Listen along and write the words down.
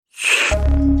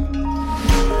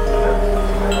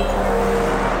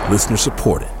Listener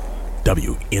supported.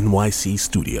 WNYC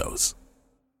Studios.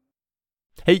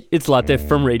 Hey, it's Latif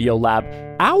from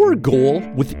Radiolab. Our goal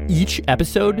with each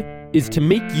episode is to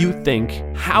make you think,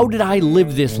 how did I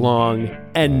live this long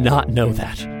and not know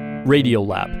that?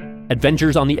 Radiolab,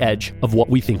 adventures on the edge of what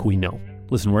we think we know.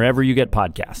 Listen wherever you get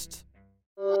podcasts.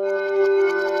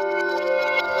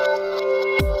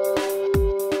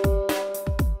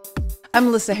 I'm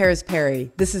Melissa Harris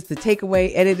Perry. This is The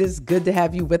Takeaway, and it is good to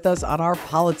have you with us on our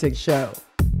politics show.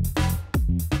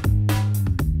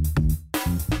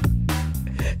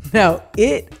 Now,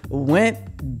 it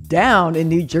went down in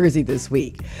New Jersey this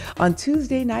week. On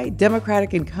Tuesday night,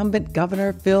 Democratic incumbent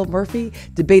Governor Phil Murphy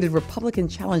debated Republican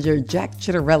challenger Jack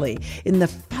Ciattarelli in the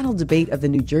final debate of the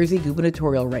New Jersey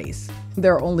gubernatorial race.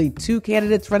 There are only 2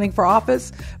 candidates running for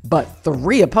office, but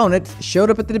 3 opponents showed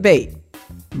up at the debate: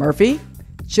 Murphy,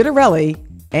 Ciattarelli,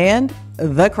 and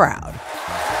the crowd.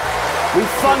 We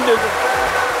funded.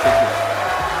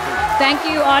 Thank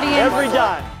you, audience. Every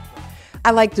dime.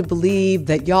 I like to believe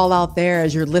that y'all out there,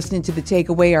 as you're listening to The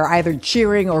Takeaway, are either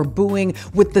cheering or booing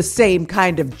with the same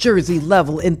kind of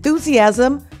Jersey-level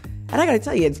enthusiasm. And I got to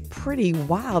tell you, it's pretty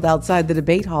wild outside the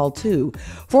debate hall, too.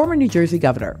 Former New Jersey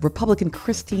Governor, Republican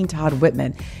Christine Todd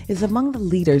Whitman, is among the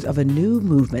leaders of a new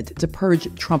movement to purge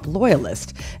Trump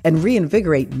loyalists and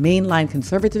reinvigorate mainline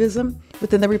conservatism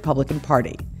within the Republican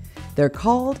Party. They're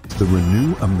called The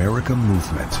Renew America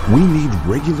Movement. We need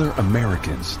regular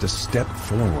Americans to step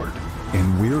forward,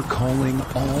 and we're calling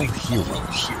all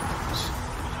heroes.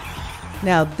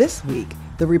 Now, this week,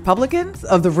 the Republicans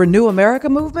of the Renew America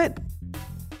Movement,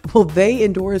 well, they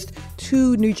endorsed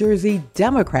 2 New Jersey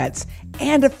Democrats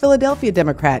and a Philadelphia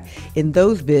Democrat in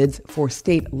those bids for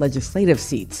state legislative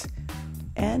seats.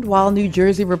 And while New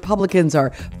Jersey Republicans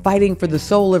are fighting for the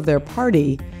soul of their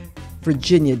party,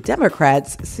 Virginia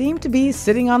Democrats seem to be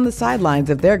sitting on the sidelines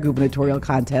of their gubernatorial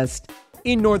contest.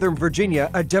 In Northern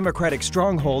Virginia, a Democratic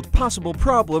stronghold, possible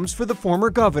problems for the former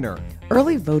governor.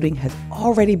 Early voting has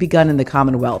already begun in the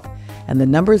Commonwealth, and the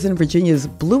numbers in Virginia's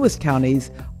bluest counties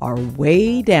are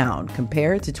way down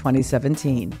compared to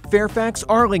 2017. Fairfax,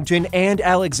 Arlington, and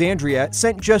Alexandria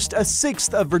sent just a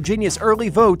sixth of Virginia's early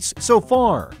votes so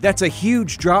far. That's a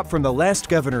huge drop from the last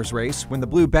governor's race, when the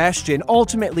Blue Bastion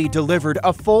ultimately delivered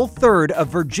a full third of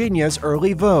Virginia's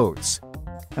early votes.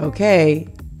 Okay.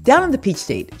 Down in the Peach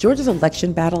State, Georgia's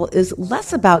election battle is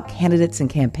less about candidates and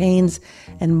campaigns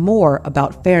and more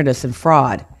about fairness and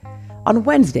fraud. On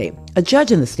Wednesday, a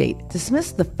judge in the state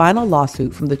dismissed the final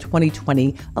lawsuit from the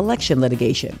 2020 election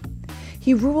litigation.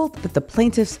 He ruled that the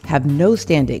plaintiffs have no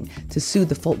standing to sue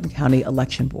the Fulton County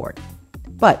Election Board.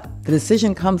 But the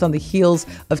decision comes on the heels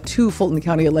of 2 Fulton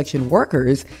County election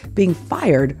workers being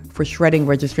fired for shredding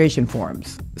registration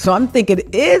forms. So I'm thinking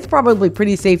it's probably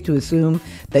pretty safe to assume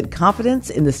that confidence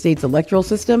in the state's electoral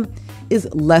system is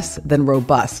less than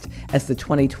robust as the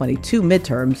 2022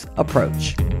 midterms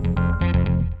approach.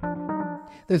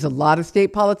 There's a lot of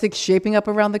state politics shaping up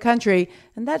around the country,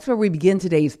 and that's where we begin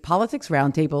today's Politics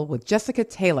Roundtable with Jessica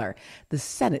Taylor, the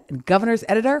Senate and Governor's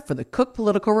Editor for the Cook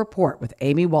Political Report with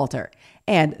Amy Walter,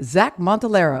 and Zach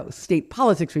Montalero, State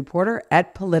Politics Reporter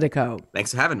at Politico.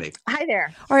 Thanks for having me. Hi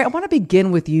there. All right, I want to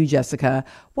begin with you, Jessica.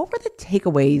 What were the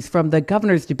takeaways from the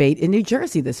governor's debate in New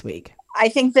Jersey this week? I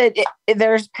think that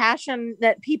there's passion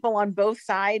that people on both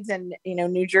sides, and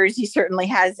New Jersey certainly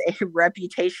has a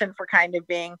reputation for kind of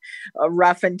being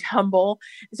rough and tumble.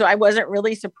 So I wasn't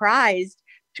really surprised.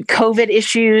 COVID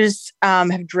issues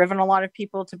have driven a lot of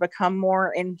people to become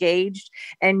more engaged,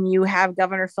 and you have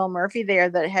Governor Phil Murphy there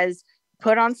that has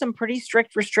put on some pretty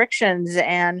strict restrictions,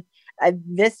 and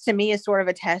this to me is sort of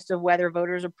a test of whether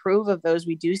voters approve of those.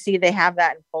 We do see they have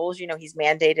that in polls. He's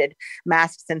mandated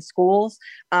masks in schools.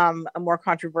 A more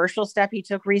controversial step he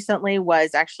took recently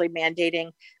was actually mandating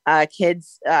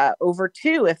kids over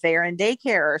 2, if they are in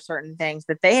daycare or certain things,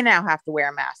 that they now have to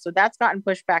wear a mask. So that's gotten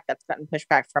pushback. That's gotten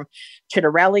pushback from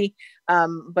Ciattarelli.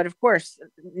 But of course,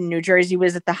 New Jersey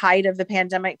was at the height of the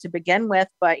pandemic to begin with,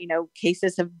 but,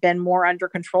 cases have been more under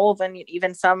control than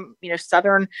even some,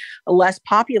 southern, less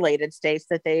populated states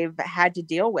that they've had to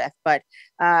deal with. But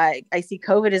I see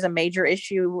COVID as a major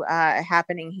issue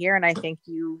happening here. And I think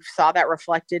you saw that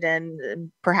reflected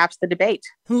in perhaps the debate.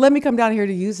 Let me come down here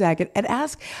to you, Zach, and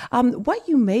ask what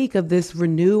you make of this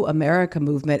Renew America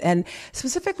movement, and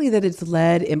specifically that it's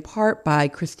led in part by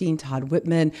Christine Todd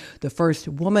Whitman, the first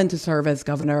woman to serve as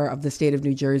governor of the state of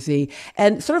New Jersey,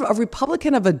 and sort of a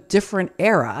Republican of a different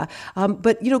era,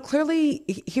 but clearly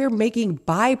here making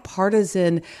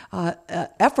bipartisan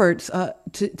efforts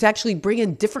to actually bring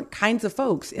in different kinds of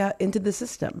folks into the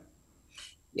system.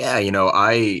 Yeah,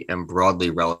 I am broadly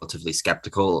relatively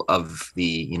skeptical of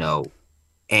the,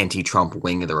 anti-Trump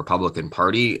wing of the Republican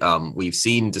Party. We've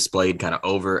seen displayed kind of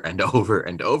over and over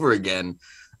and over again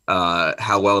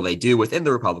how well they do within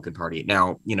the Republican Party.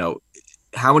 Now,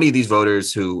 how many of these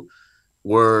voters who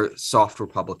were soft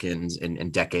Republicans in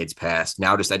decades past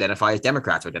now just identify as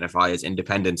Democrats or identify as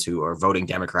independents who are voting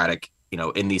Democratic,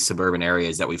 in these suburban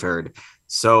areas that we've heard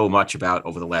so much about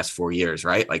over the last 4 years,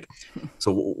 right? Like,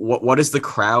 so what is the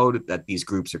crowd that these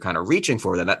groups are kind of reaching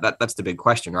for? That's the big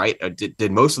question, right?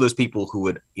 Did most of those people who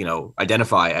would,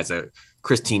 identify as a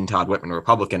Christine Todd Whitman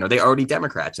Republican, are they already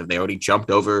Democrats? Have they already jumped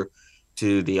over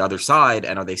to the other side,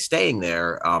 and are they staying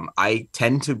there? I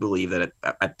tend to believe that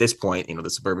at this point, the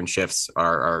suburban shifts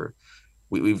are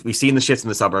we've seen the shifts in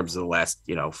the suburbs of the last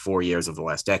 4 years of the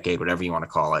last decade, whatever you want to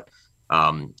call it,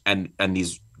 and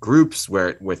these groups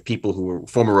with people who were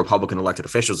former Republican elected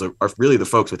officials are really the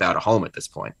folks without a home at this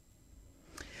point.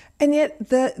 And yet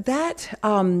that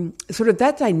sort of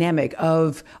that dynamic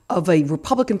of a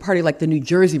Republican Party like the New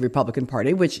Jersey Republican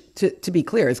Party, which to be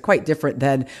clear is quite different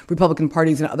than Republican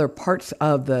parties in other parts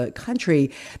of the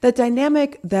country, that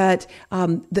dynamic that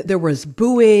there was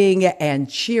booing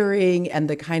and cheering and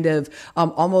the kind of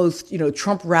almost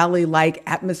Trump rally-like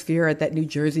atmosphere at that New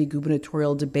Jersey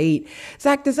gubernatorial debate.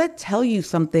 Zach, does that tell you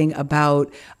something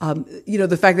about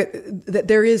the fact that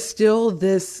there is still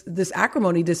this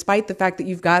acrimony, despite the fact that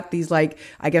you've got these, like,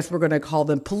 I guess we're going to call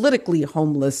them politically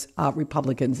homeless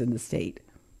Republicans in the state?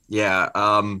 Yeah.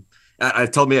 I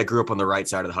told me I grew up on the right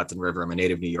side of the Hudson River. I'm a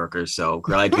native New Yorker, so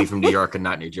glad to be from New York and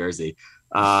not New Jersey.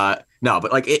 No,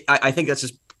 but I think that's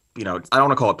just, I don't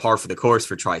want to call it par for the course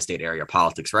for tri-state area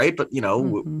politics, right? But,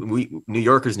 we New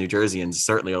Yorkers, New Jerseyans,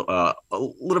 certainly a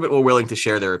little bit more willing to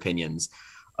share their opinions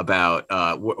about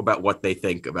what they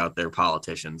think about their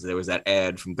politicians. There was that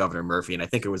ad from Governor Murphy, and I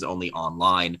think it was only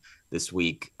online this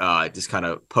week, just kind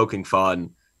of poking fun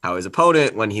how his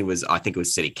opponent, when he was, I think it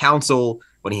was city council,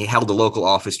 when he held a local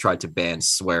office, tried to ban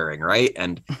swearing, right?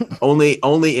 And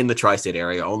only in the tri-state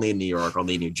area, only in New York,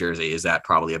 only in New Jersey is that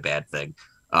probably a bad thing.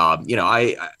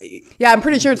 Yeah, I'm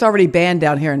pretty sure it's already banned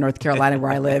down here in North Carolina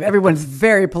where I live. Everyone's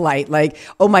very polite. Like,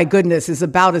 oh my goodness, it's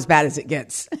about as bad as it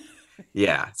gets.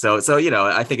 Yeah. So,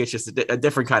 I think it's just a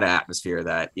different kind of atmosphere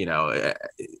that,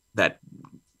 that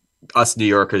us New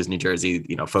Yorkers, New Jersey,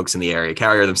 folks in the area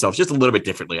carry themselves just a little bit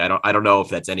differently. I don't know if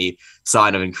that's any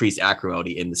sign of increased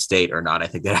acrimony in the state or not. I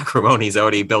think that acrimony is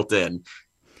already built in.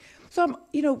 So,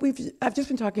 I've just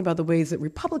been talking about the ways that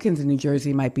Republicans in New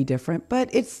Jersey might be different,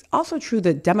 but it's also true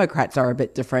that Democrats are a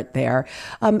bit different there.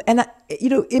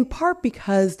 In part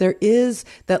because there is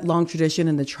that long tradition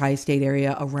in the tri-state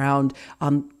area around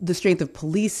the strength of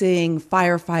policing,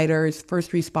 firefighters,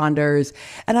 first responders.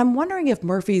 And I'm wondering if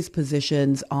Murphy's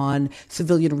positions on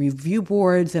civilian review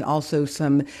boards and also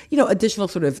some, additional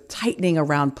sort of tightening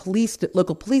around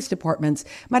local police departments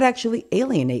might actually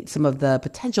alienate some of the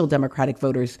potential Democratic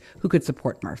voters who could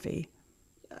support Murphy.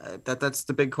 That's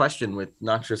the big question with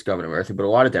not just Governor Murphy, but a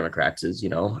lot of Democrats is,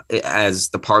 as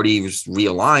the parties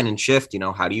realign and shift,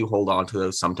 how do you hold on to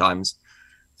those sometimes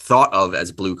thought of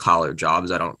as blue collar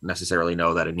jobs? I don't necessarily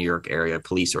know that a New York area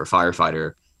police or a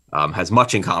firefighter has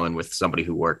much in common with somebody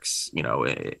who works,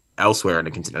 elsewhere and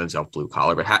to consider themselves blue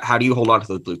collar. But how do you hold on to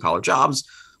those blue collar jobs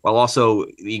while also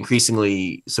the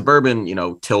increasingly suburban,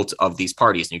 tilt of these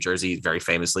parties? New Jersey, very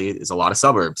famously, is a lot of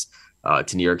suburbs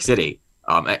to New York City.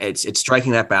 It's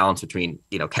striking that balance between,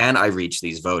 can I reach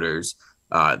these voters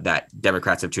that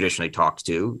Democrats have traditionally talked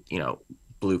to,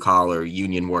 blue collar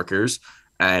union workers,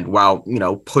 and while,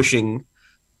 pushing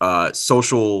different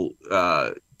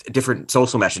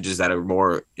social messages that are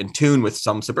more in tune with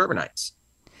some suburbanites.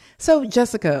 So,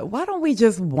 Jessica, why don't we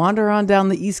just wander on down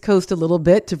the East Coast a little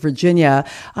bit to Virginia?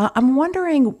 I'm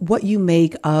wondering what you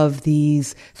make of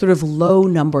these sort of low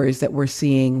numbers that we're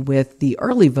seeing with the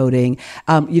early voting.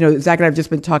 Zach and I have just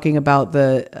been talking about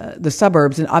the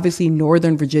suburbs, and obviously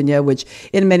Northern Virginia, which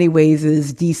in many ways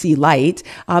is DC light.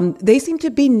 They seem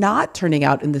to be not turning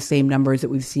out in the same numbers that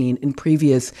we've seen in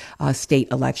previous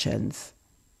state elections.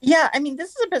 Yeah, I mean,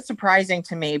 this is a bit surprising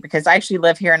to me because I actually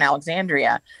live here in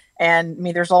Alexandria. And I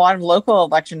mean, there's a lot of local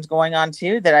elections going on,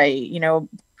 too, that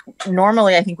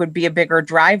normally I think would be a bigger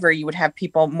driver. You would have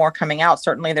people more coming out.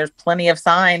 Certainly there's plenty of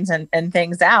signs and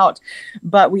things out,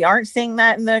 but we aren't seeing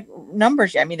that in the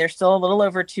numbers yet. I mean, there's still a little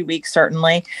over 2 weeks,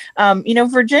 certainly.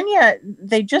 Virginia,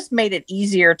 they just made it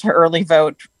easier to early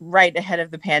vote right ahead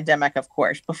of the pandemic, of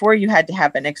course. Before you had to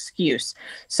have an excuse.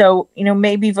 So,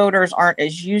 maybe voters aren't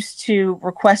as used to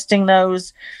requesting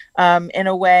those. In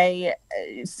a way,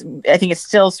 I think it's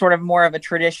still sort of more of a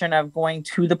tradition of going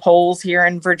to the polls here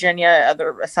in Virginia,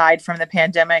 aside from the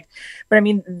pandemic. But I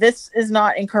mean, this is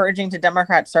not encouraging to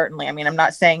Democrats, certainly. I mean, I'm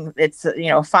not saying it's, a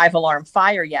 5-alarm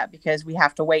fire yet, because we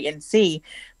have to wait and see.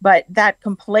 But that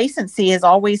complacency is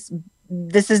always,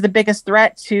 this is the biggest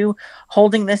threat to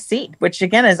holding this seat, which,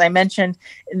 again, as I mentioned,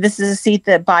 this is a seat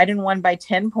that Biden won by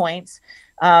 10 points.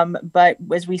 But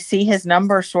as we see his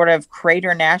numbers sort of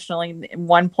crater nationally,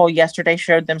 one poll yesterday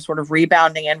showed them sort of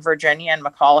rebounding in Virginia and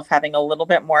McAuliffe having a little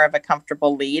bit more of a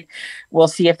comfortable lead. We'll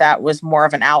see if that was more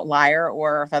of an outlier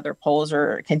or if other polls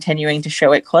are continuing to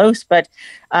show it close. But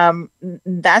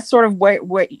that's sort of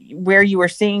where you were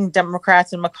seeing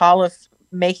Democrats and McAuliffe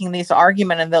making this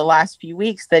argument in the last few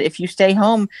weeks that if you stay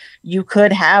home, you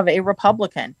could have a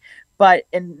Republican. But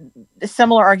a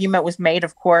similar argument was made,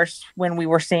 of course, when we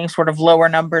were seeing sort of lower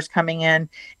numbers coming in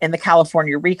the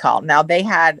California recall. Now, they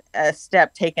had a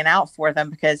step taken out for them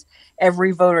because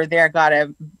every voter there got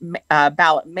a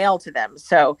ballot mailed to them.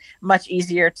 So much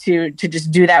easier to just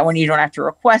do that when you don't have to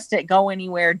request it, go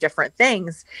anywhere, different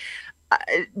things.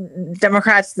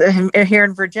 Democrats here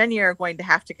in Virginia are going to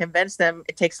have to convince them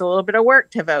it takes a little bit of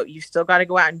work to vote. You still got to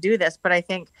go out and do this. But I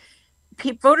think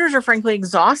voters are frankly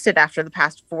exhausted after the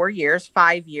past 4 years,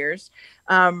 5 years.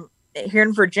 Here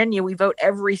in Virginia, we vote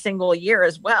every single year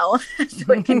as well,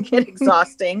 so it can get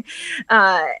exhausting.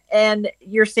 And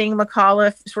you're seeing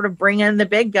McAuliffe sort of bring in the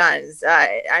big guns.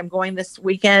 I'm going this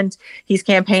weekend. He's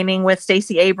campaigning with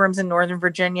Stacey Abrams in Northern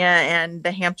Virginia and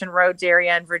the Hampton Roads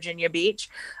area in Virginia Beach.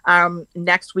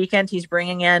 Next weekend, he's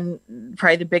bringing in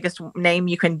probably the biggest name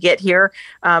you can get here,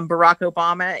 Barack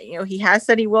Obama. He has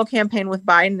said he will campaign with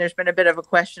Biden. There's been a bit of a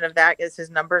question of that as his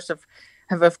numbers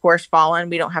have of course fallen.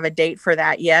 We don't have a date for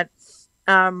that yet.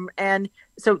 And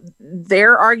so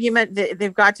their argument that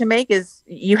they've got to make is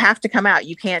you have to come out.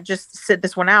 You can't just sit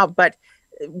this one out. But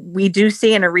we do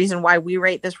see, and a reason why we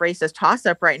rate this race as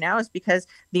toss-up right now is because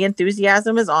the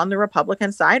enthusiasm is on the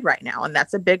Republican side right now. And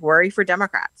that's a big worry for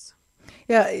Democrats.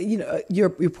 Yeah, your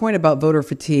point about voter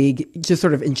fatigue, just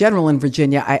sort of in general in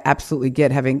Virginia, I absolutely get,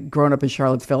 having grown up in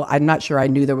Charlottesville. I'm not sure I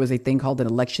knew there was a thing called an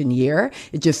election year.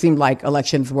 It just seemed like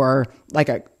elections were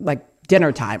like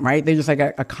dinner time, right? They're just like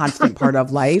a constant part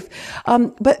of life.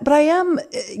 But I am,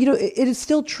 it is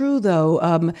still true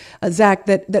though, Zach,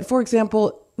 that for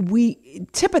example, we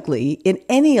typically in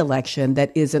any election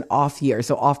that is an off year,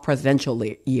 so off presidential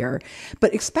year,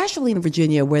 but especially in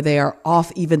Virginia where they are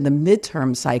off even the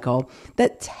midterm cycle,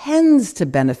 that tends to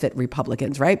benefit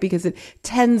Republicans, right? Because it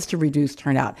tends to reduce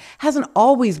turnout. Hasn't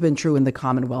always been true in the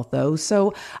Commonwealth though.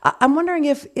 So I'm wondering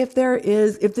if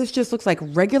this just looks like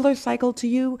regular cycle to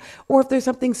you, or if there's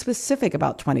something specific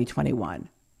about 2021.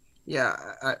 Yeah,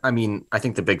 I mean, I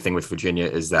think the big thing with Virginia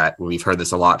is that we've heard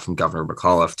this a lot from Governor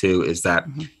McAuliffe, too, is that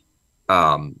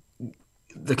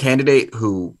the candidate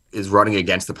who is running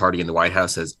against the party in the White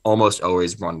House has almost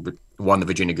always won the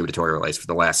Virginia gubernatorial race for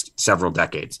the last several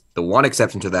decades. The one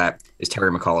exception to that is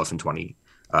Terry McAuliffe in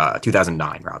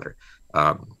 2009, rather.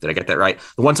 Did I get that right?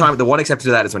 The one exception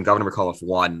to that is when Governor McAuliffe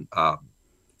won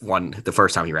the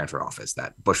first time he ran for office.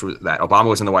 That Obama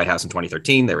was in the White House in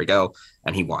 2013. There we go,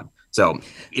 and he won. So,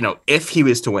 if he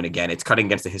was to win again, it's cutting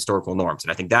against the historical norms.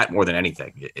 And I think that more than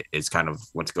anything is kind of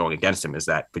what's going against him, is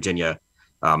that Virginia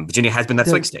has been that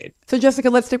swing state. So, Jessica,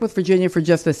 let's stick with Virginia for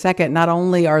just a second. Not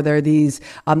only are there these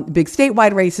big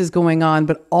statewide races going on,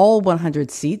 but all 100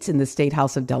 seats in the State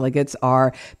House of Delegates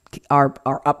are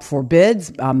up for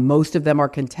bids. Most of them are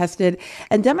contested.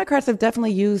 And Democrats have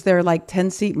definitely used their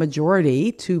 10-seat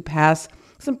majority to pass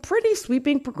some pretty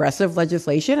sweeping progressive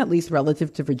legislation, at least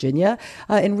relative to Virginia,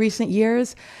 in recent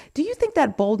years. Do you think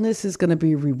that boldness is going to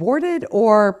be rewarded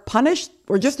or punished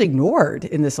or just ignored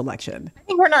in this election? I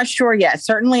think we're not sure yet.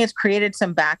 Certainly it's created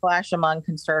some backlash among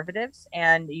conservatives,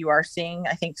 and you are seeing,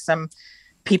 I think, some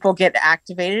people get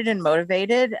activated and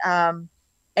motivated.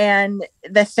 And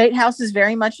the state house is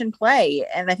very much in play.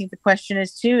 And I think the question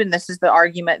is too, and this is the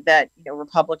argument that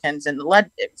Republicans in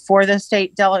for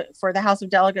the House of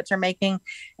Delegates are making,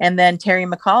 and then Terry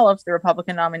McAuliffe, the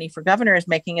Republican nominee for governor, is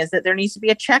making, is that there needs to be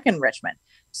a check in Richmond.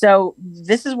 So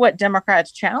this is what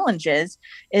Democrats' challenge is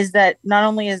that not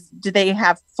only do they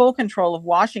have full control of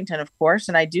Washington, of course,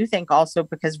 and I do think also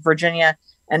because Virginia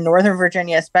and Northern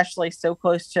Virginia, especially so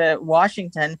close to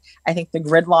Washington, I think the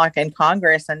gridlock in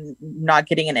Congress and not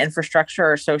getting an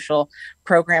infrastructure or social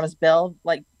programs bill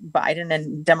like Biden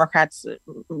and Democrats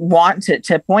want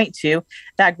to point to,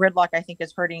 that gridlock, I think,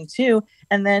 is hurting too.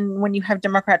 And then when you have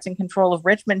Democrats in control of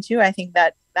Richmond too, I think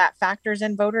that that factors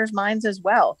in voters' minds as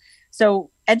well. So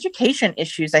education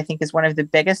issues, I think, is one of the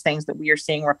biggest things that we are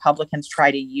seeing Republicans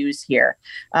try to use here.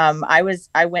 I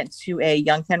went to a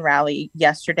Youngkin rally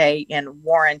yesterday in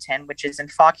Warrenton, which is in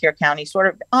Fauquier County, sort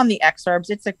of on the exurbs.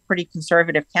 It's a pretty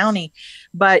conservative county,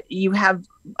 but you have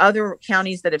other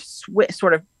counties that have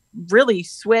sort of really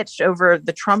switched over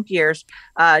the Trump years.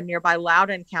 Nearby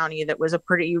Loudoun County, that was a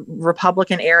pretty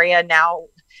Republican area, now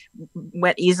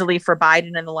went easily for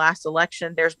Biden in the last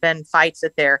election. There's been fights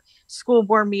at their school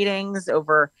board meetings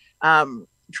over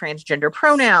transgender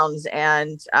pronouns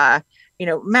and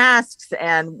masks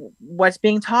and what's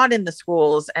being taught in the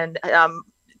schools. And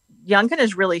Youngkin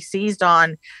has really seized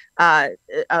on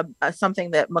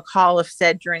something that McAuliffe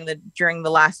said during the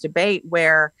last debate,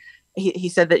 where he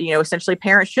said that, essentially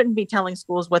parents shouldn't be telling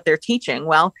schools what they're teaching.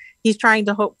 Well, he's trying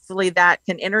to hopefully that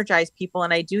can energize people.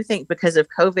 And I do think because of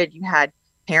COVID, you had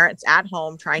parents at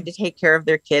home trying to take care of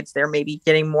their kids. They're maybe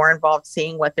getting more involved,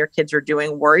 seeing what their kids are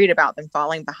doing, worried about them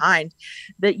falling behind,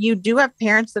 that you do have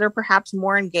parents that are perhaps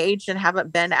more engaged and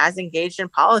haven't been as engaged in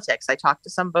politics. I talked to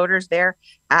some voters there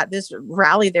at this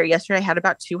rally there yesterday. I had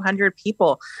about 200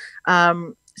 people.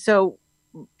 So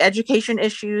education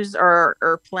issues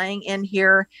are playing in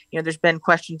here. There's been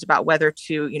questions about whether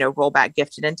to, roll back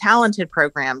gifted and talented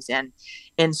programs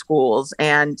in schools.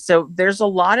 And so there's a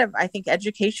lot of, I think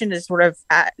education is sort of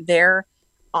there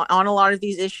on a lot of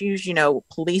these issues,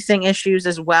 policing issues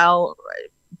as well.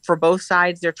 For both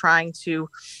sides, they're trying to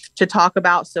talk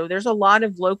about. So there's a lot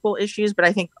of local issues, but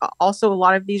I think also a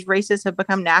lot of these races have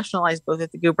become nationalized, both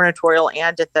at the gubernatorial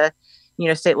and at the,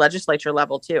 state legislature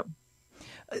level too.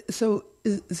 So,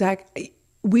 Zach,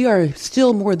 we are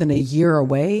still more than a year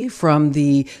away from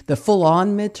the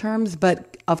full-on midterms,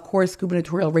 but of course,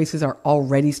 gubernatorial races are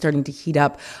already starting to heat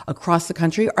up across the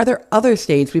country. Are there other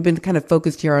states? We've been kind of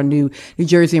focused here on New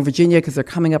Jersey and Virginia because they're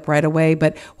coming up right away.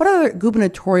 But what other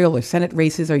gubernatorial or Senate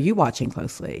races are you watching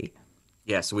closely?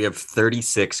 Yeah, so we have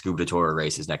 36 gubernatorial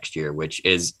races next year, which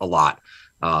is a lot.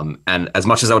 And as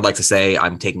much as I would like to say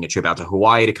I'm taking a trip out to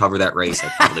Hawaii to cover that race, I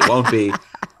probably won't be.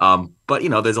 But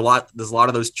there's a lot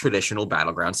of those traditional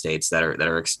battleground states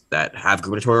that have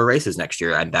gubernatorial races next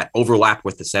year and that overlap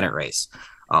with the Senate race.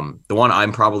 The one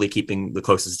I'm probably keeping the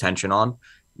closest attention on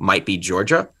might be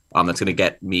Georgia. That's going to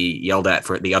get me yelled at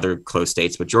for the other close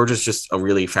states, but Georgia's just a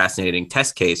really fascinating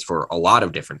test case for a lot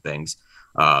of different things.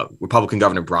 Republican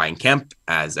Governor Brian Kemp,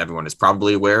 as everyone is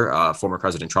probably aware, former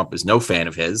President Trump is no fan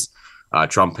of his.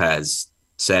 Trump has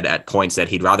said at points that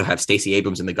he'd rather have Stacey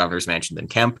Abrams in the governor's mansion than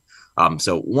Kemp.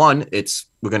 So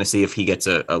we're going to see if he gets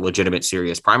a legitimate,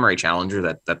 serious primary challenger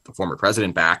that the former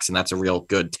president backs. And that's a real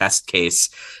good test case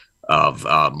of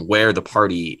where the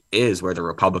party is, where the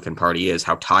Republican Party is,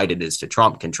 how tied it is to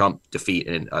Trump. Can Trump defeat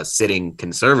a sitting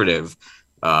conservative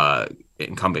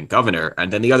incumbent governor?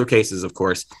 And then the other cases, of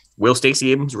course, will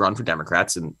Stacey Abrams run for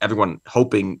Democrats? And by everyone,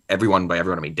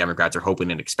 I mean Democrats are hoping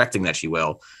and expecting that she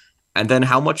will. And then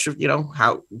how much of,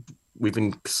 how we've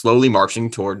been slowly marching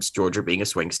towards Georgia being a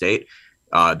swing state.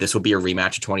 This will be a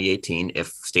rematch of 2018 if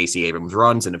Stacey Abrams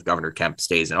runs and if Governor Kemp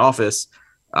stays in office.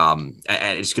 And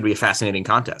it's going to be a fascinating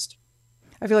contest.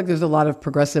 I feel like there's a lot of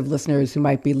progressive listeners who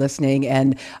might be listening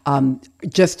and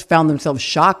just found themselves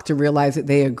shocked to realize that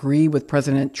they agree with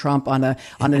President Trump on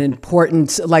an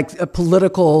important, like a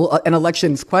political and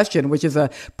elections question, which is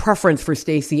a preference for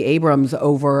Stacey Abrams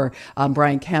over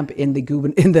Brian Kemp in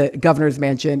the governor's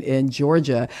mansion in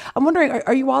Georgia. I'm wondering,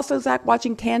 are you also, Zach,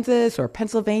 watching Kansas or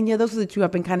Pennsylvania? Those are the two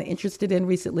I've been kind of interested in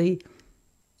recently.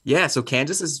 Yeah, so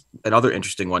Kansas is another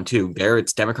interesting one, too. There,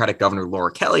 it's Democratic Governor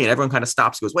Laura Kelly, and everyone kind of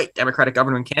stops and goes, wait, Democratic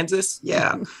governor in Kansas?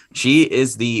 Yeah. She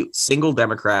is the single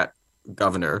Democrat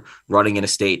governor running in a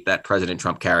state that President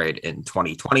Trump carried in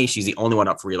 2020. She's the only one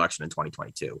up for re-election in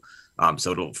 2022.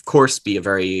 So it'll, of course, be a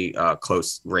very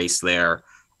close race there.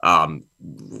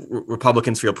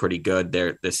 Republicans feel pretty good.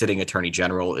 The sitting attorney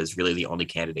general is really the only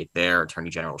candidate there, Attorney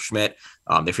General Schmidt.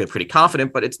 They feel pretty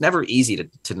confident, but it's never easy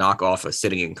to knock off a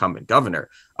sitting incumbent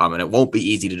governor. And it won't be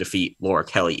easy to defeat Laura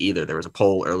Kelly either. There was a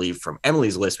poll early from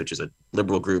Emily's List, which is a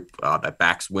liberal group that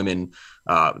backs women,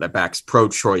 that backs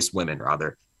pro-choice women,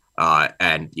 rather.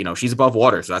 And she's above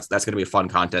water. So that's going to be a fun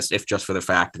contest, if just for the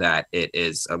fact that it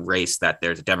is a race that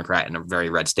there's a Democrat in a very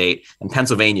red state. And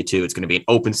Pennsylvania, too, it's going to be an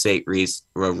open state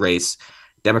race.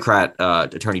 Democrat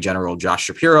Attorney General Josh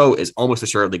Shapiro is almost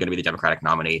assuredly going to be the Democratic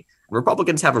nominee.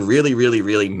 Republicans have a really, really,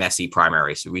 really messy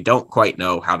primary. So we don't quite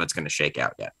know how that's going to shake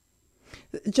out yet.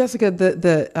 Jessica,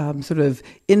 the sort of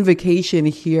invocation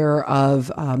here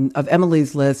of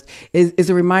Emily's list is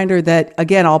a reminder that,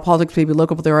 again, all politics may be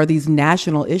local, but there are these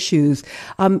national issues.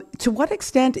 To what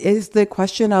extent is the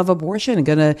question of abortion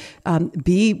going to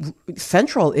be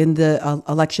central in the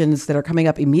elections that are coming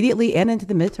up immediately and into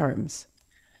the midterms?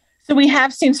 So we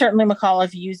have seen certainly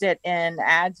McAuliffe use it in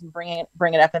ads and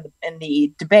bring it up in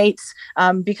the debates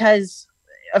because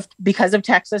of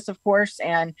Texas, of course,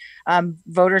 and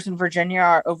voters in Virginia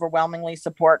are overwhelmingly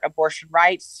support abortion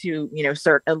rights to,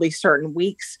 at least certain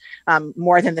weeks,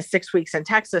 more than the 6 weeks in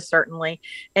Texas, certainly.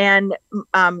 And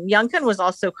Youngkin was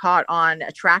also caught on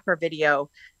a tracker video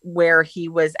where he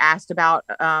was asked about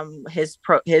his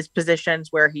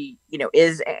positions, where he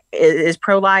is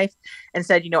pro-life, and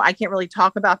said, I can't really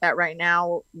talk about that right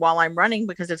now while I'm running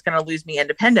because it's going to lose me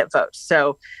independent votes.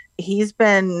 So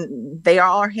they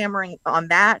are hammering on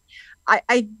that.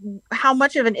 How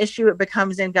much of an issue it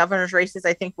becomes in governor's races,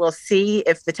 I think we'll see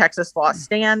if the Texas law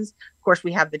stands. Of course,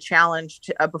 we have the challenge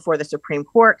before the Supreme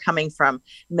Court coming from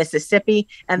Mississippi.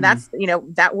 And that's,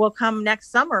 that will come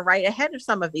next summer, right ahead of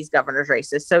some of these governor's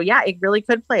races. So yeah, it really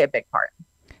could play a big part.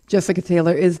 Jessica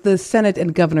Taylor is the Senate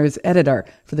and Governor's editor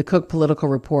for the Cook Political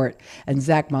Report. And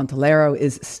Zach Montalero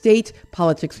is state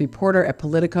politics reporter at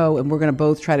Politico. And we're going to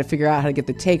both try to figure out how to get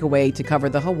the takeaway to cover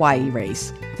the Hawaii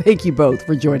race. Thank you both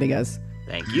for joining us.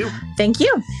 Thank you. Thank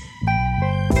you.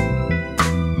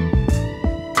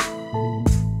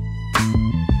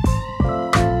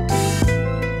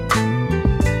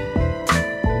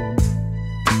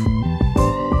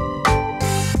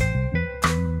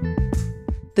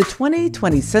 The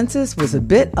 2020 census was a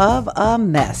bit of a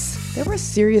mess. There were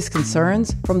serious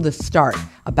concerns from the start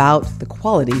about the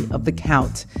quality of the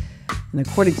count. And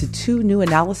according to two new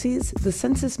analyses, the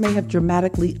census may have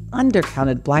dramatically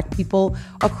undercounted Black people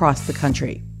across the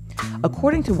country.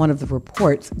 According to one of the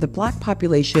reports, the Black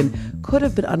population could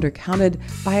have been undercounted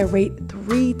by a rate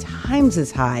 3 times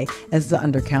as high as the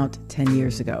undercount 10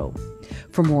 years ago.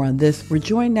 For more on this, we're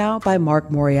joined now by Mark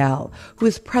Morial, who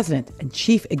is president and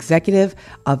chief executive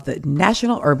of the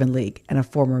National Urban League and a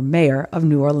former mayor of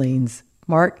New Orleans.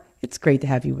 Mark, it's great to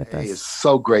have you with us. It's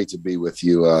so great to be with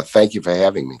you. Thank you for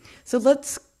having me. So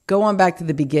let's go on back to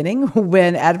the beginning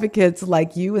when advocates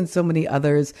like you and so many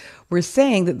others were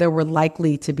saying that there were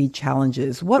likely to be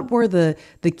challenges. What were the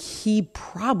key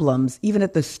problems, even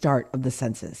at the start of the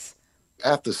census?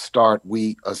 At the start,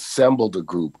 we assembled a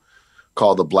group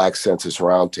called the Black Census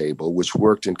Roundtable, which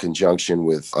worked in conjunction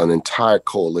with an entire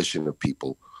coalition of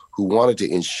people who wanted to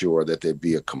ensure that there'd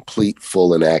be a complete,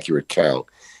 full, and accurate count,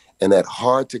 and that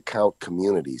hard-to-count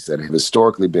communities that have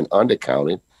historically been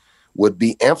undercounted would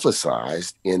be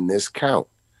emphasized in this count.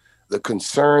 The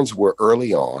concerns were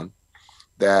early on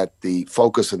that the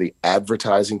focus of the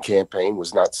advertising campaign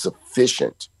was not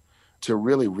sufficient to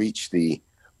really reach the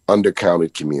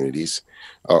undercounted communities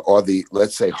or the,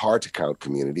 let's say, hard-to-count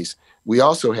communities. We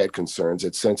also had concerns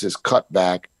that census cut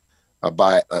back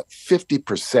by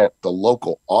 50% the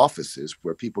local offices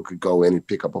where people could go in and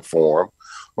pick up a form,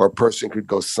 or a person could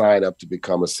go sign up to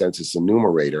become a census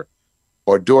enumerator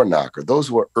or door knocker. Those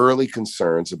were early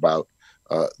concerns about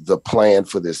the plan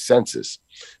for this census.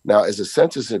 Now, as the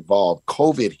census evolved,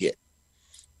 COVID hit.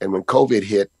 And when COVID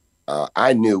hit,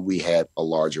 I knew we had a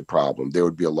larger problem. There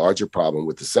would be a larger problem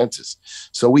with the census.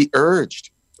 So we urged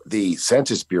the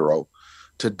Census Bureau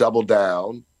to double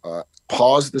down,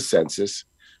 pause the census,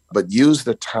 but use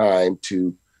the time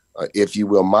to, if you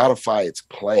will, modify its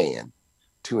plan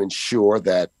to ensure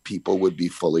that people would be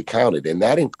fully counted. And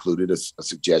that included a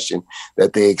suggestion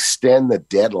that they extend the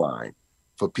deadline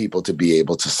for people to be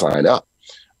able to sign up.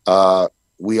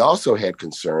 We also had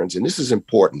concerns, and this is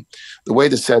important. The way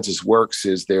the census works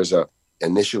is there's a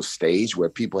initial stage where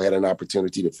people had an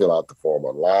opportunity to fill out the form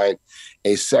online,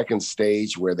 a second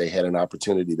stage where they had an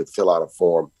opportunity to fill out a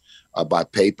form by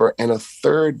paper, and a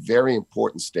third very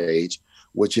important stage,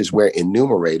 which is where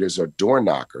enumerators or door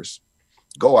knockers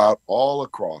go out all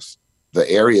across the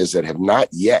areas that have not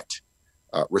yet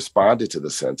responded to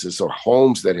the census, or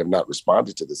homes that have not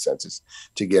responded to the census,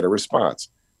 to get a response.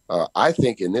 I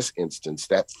think in this instance,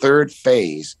 that third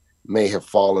phase may have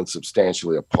fallen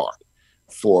substantially apart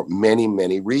for many,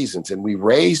 many reasons. And we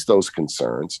raised those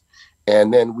concerns.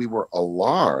 And then we were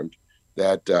alarmed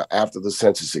that after the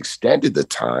census extended the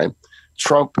time,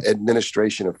 Trump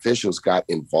administration officials got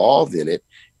involved in it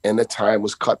and the time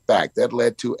was cut back. That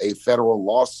led to a federal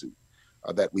lawsuit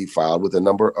that we filed with a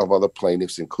number of other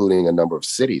plaintiffs, including a number of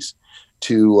cities,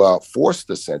 to force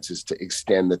the census to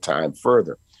extend the time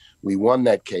further. We won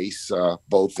that case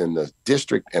both in the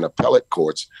district and appellate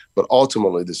courts, but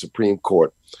ultimately the Supreme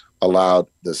Court allowed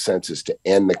the census to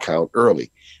end the count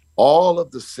early. all of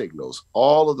the signals,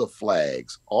 all of the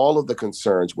flags, all of the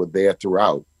concerns were there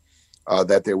throughout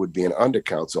that there would be an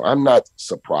undercount. So I'm not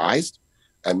surprised.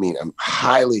 I mean, I'm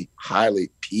highly, highly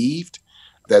peeved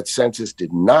that census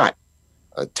did not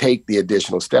take the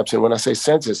additional steps. And when I say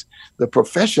census, the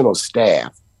professional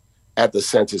staff at the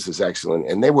census is excellent,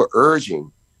 and they were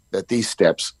urging that these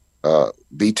steps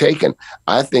be taken.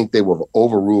 I think they were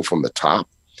overruled from the top.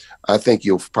 I think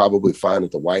you'll probably find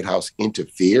that the White House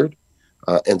interfered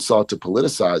and sought to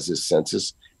politicize this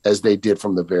census as they did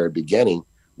from the very beginning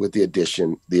with the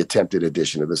attempted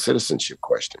addition of the citizenship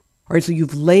question. All right, so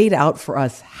you've laid out for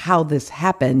us how this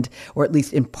happened, or at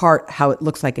least in part how it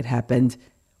looks like it happened.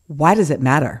 Why does it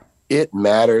matter? It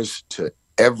matters to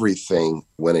everything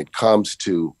when it comes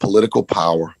to political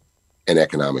power and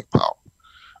economic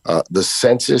power. The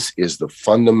census is the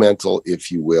fundamental,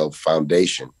 if you will,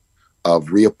 foundation of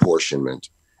reapportionment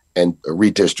and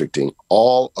redistricting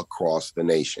all across the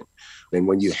nation. And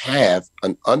when you have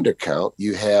an undercount,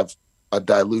 you have a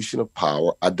dilution of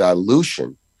power, a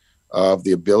dilution of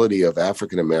the ability of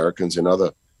African Americans and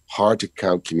other hard to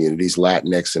count communities,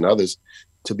 Latinx and others,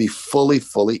 to be fully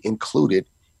included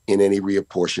in any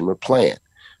reapportionment plan.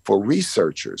 For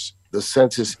researchers, the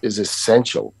census is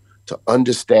essential to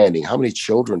understanding how many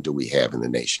children do we have in the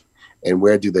nation and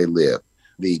where do they live,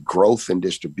 the growth and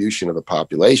distribution of the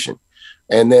population.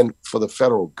 And then for the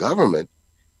federal government,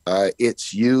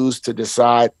 it's used to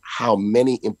decide how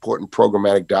many important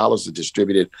programmatic dollars are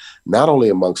distributed, not only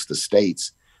amongst the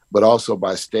states, but also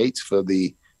by states for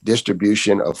the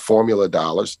distribution of formula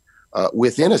dollars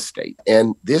within a state.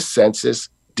 And this census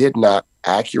did not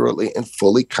accurately and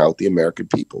fully count the American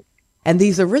people. And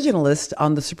these originalists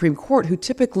on the Supreme Court, who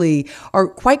typically are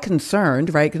quite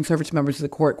concerned, right, conservative members of the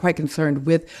court, quite concerned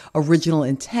with original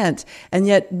intent. And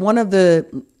yet one of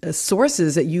the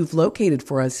sources that you've located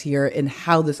for us here in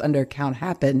how this undercount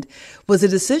happened was a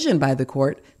decision by the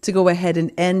court to go ahead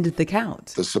and end the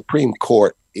count. The Supreme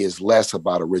Court is less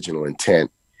about original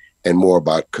intent and more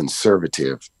about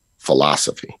conservative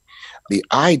philosophy. The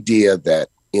idea that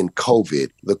in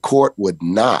COVID, the court would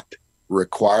not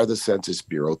require the Census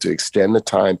Bureau to extend the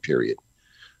time period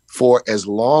for as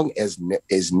long as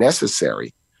is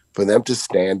necessary for them to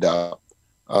stand up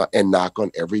and knock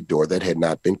on every door that had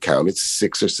not been counted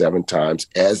 6 or 7 times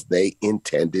as they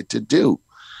intended to do.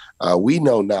 We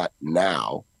know not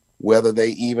now whether they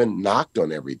even knocked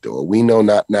on every door. We know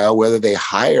not now whether they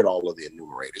hired all of the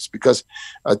enumerators, because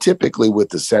typically with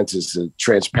the census,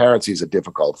 transparency is a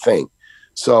difficult thing.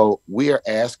 So we are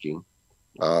asking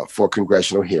for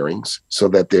congressional hearings so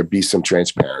that there be some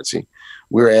transparency.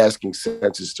 We're asking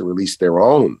census to release their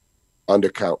own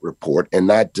undercount report and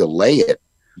not delay it.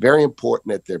 Very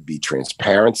important that there be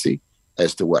transparency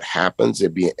as to what happens. There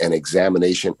be an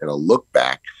examination and a look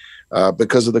back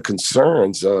because of the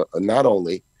concerns, not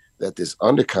only that this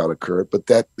undercount occurred, but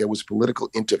that there was political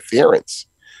interference.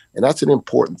 And that's an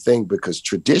important thing because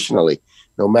traditionally,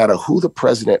 no matter who the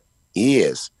president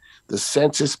is, the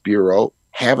Census Bureau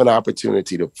have an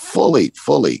opportunity to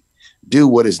fully do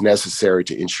what is necessary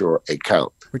to ensure a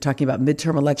count. We're talking about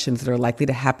midterm elections that are likely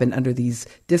to happen under these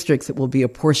districts that will be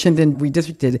apportioned and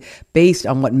redistricted based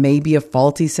on what may be a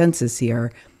faulty census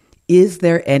here. Is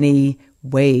there any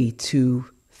way to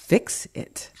fix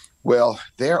it? Well,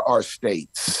 there are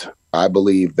states, I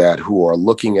believe, that who are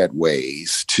looking at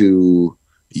ways to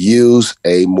use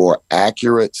a more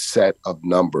accurate set of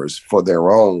numbers for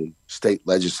their own state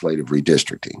legislative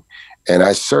redistricting. And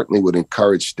I certainly would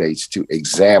encourage states to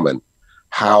examine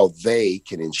how they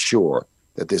can ensure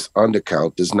that this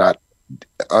undercount does not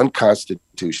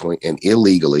unconstitutionally and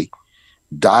illegally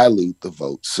dilute the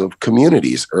votes of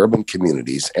communities, urban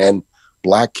communities, and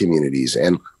Black communities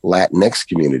and Latinx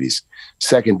communities.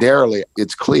 Secondarily,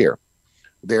 it's clear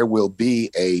there will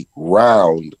be a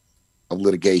round of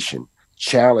litigation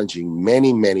challenging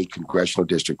many congressional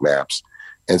district maps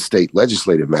and state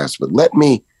legislative maps. But let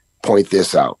me point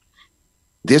this out.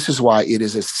 This is why it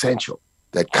is essential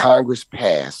that Congress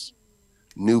pass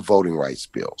new voting rights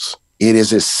bills. It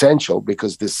is essential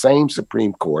because the same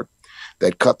Supreme Court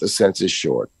that cut the census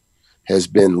short has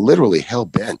been literally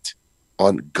hell-bent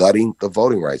on gutting the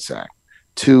Voting Rights Act.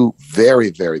 2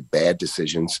 very bad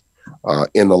decisions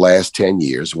in the last 10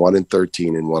 years, one in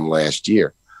 13 and one last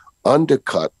year,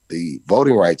 undercut the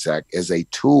Voting Rights Act as a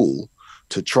tool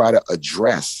to try to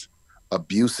address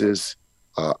abuses,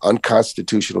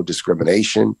 unconstitutional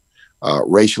discrimination,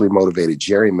 racially motivated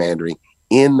gerrymandering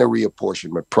in the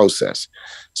reapportionment process.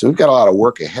 So we've got a lot of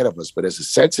work ahead of us, but as a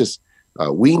census,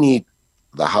 we need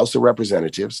the House of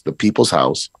Representatives, the People's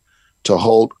House, to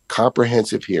hold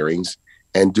comprehensive hearings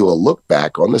and do a look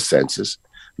back on the census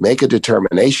make a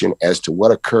determination as to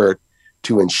what occurred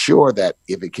to ensure that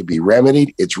if it can be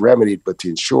remedied, it's remedied, but to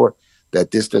ensure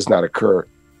that this does not occur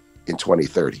in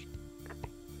 2030.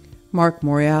 Mark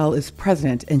Morial is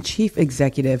president and chief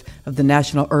executive of the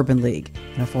National Urban League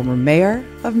and a former mayor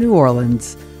of New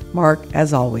Orleans. Mark,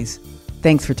 as always,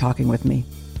 thanks for talking with me.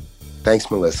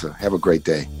 Thanks, Melissa. Have a great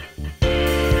day.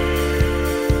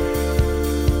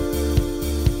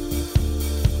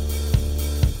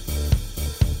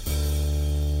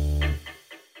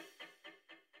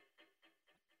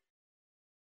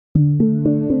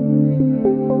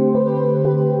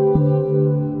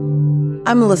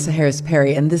 I'm Melissa Harris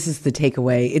Perry, and this is The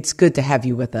Takeaway. It's good to have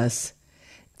you with us.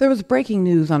 There was breaking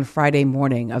news on Friday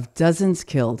morning of dozens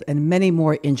killed and many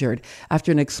more injured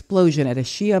after an explosion at a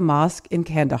Shia mosque in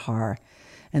Kandahar.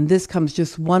 And this comes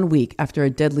just 1 week after a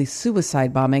deadly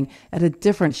suicide bombing at a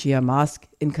different Shia mosque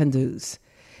in Kunduz.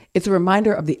 It's a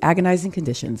reminder of the agonizing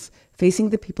conditions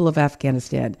facing the people of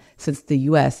Afghanistan since the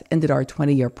U.S. ended our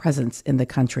 20-year presence in the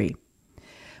country.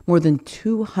 More than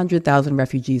 200,000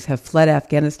 refugees have fled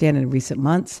Afghanistan in recent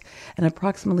months, and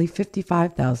approximately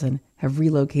 55,000 have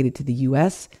relocated to the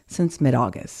U.S. since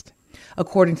mid-August.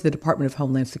 According to the Department of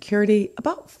Homeland Security,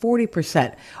 about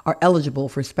 40% are eligible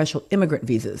for special immigrant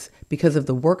visas because of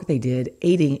the work they did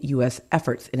aiding U.S.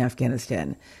 efforts in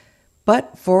Afghanistan.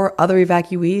 But for other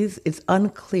evacuees, it's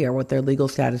unclear what their legal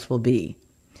status will be.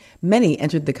 Many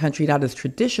entered the country not as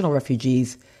traditional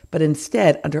refugees, but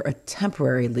instead under a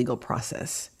temporary legal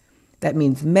process. That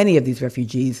means many of these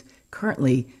refugees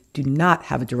currently do not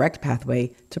have a direct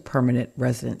pathway to permanent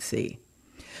residency.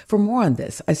 For more on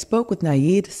this, I spoke with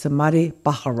Naeed Samadi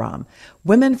Baharam,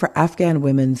 Women for Afghan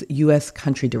Women's U.S.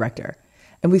 Country Director,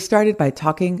 and we started by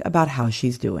talking about how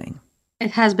she's doing.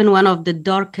 It has been one of the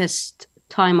darkest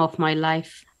time of my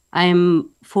life. I'm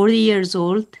 40 years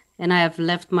old, and I have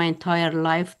left my entire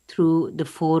life through the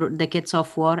 4 decades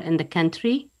of war in the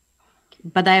country.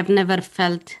 But I have never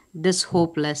felt this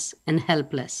hopeless and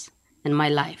helpless in my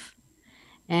life.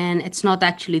 And it's not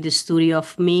actually the story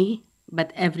of me,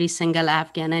 but every single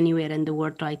Afghan anywhere in the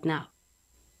world right now.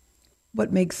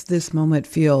 What makes this moment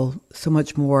feel so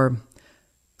much more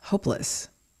hopeless?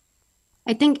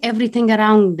 I think everything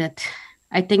around it.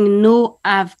 I think no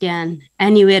Afghan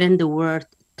anywhere in the world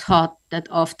thought that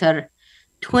after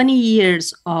 20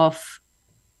 years of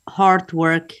hard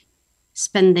work,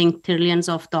 spending trillions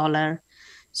of dollars,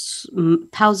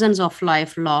 thousands of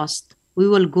lives lost, we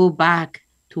will go back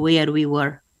to where we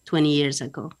were 20 years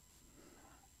ago.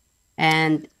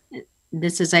 And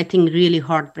this is, I think, really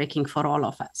heartbreaking for all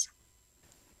of us.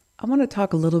 I want to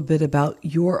talk a little bit about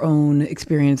your own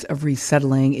experience of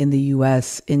resettling in the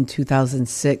U.S. in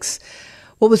 2006.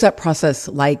 What was that process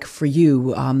like for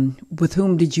you? With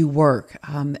whom did you work?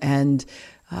 And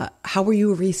how were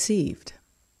you received?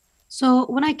 So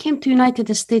when I came to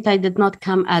United States, I did not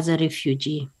come as a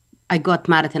refugee. I got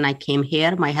married and I came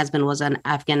here. My husband was an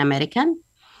Afghan American.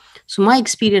 So my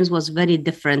experience was very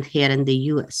different here in the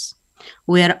US,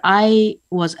 where I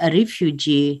was a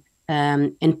refugee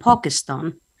in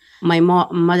Pakistan. My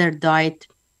mother died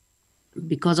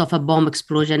because of a bomb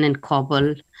explosion in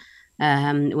Kabul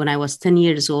when I was 10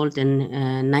 years old in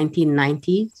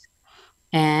 1990s.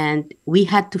 And we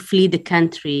had to flee the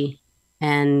country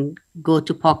and go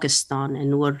to Pakistan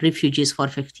and were refugees for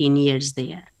 15 years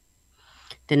there.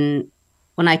 Then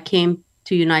when I came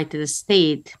to United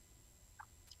States,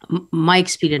 my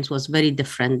experience was very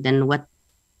different than what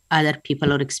other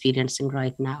people are experiencing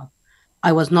right now.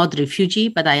 I was not a refugee,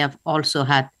 but I have also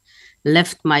had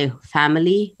left my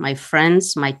family, my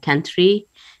friends, my country,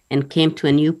 and came to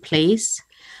a new place.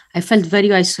 I felt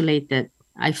very isolated.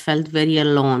 I felt very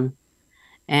alone.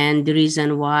 And the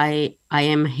reason why I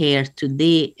am here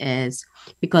today is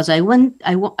because I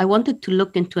wanted to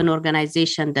look into an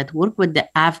organization that worked with the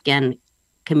Afghan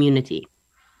community.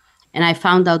 And I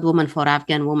found out Women for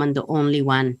Afghan Women, the only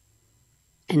one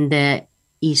in the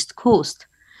East Coast.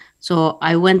 So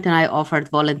I went and I offered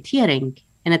volunteering.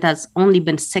 And it has only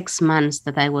been 6 months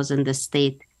that I was in the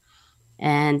state.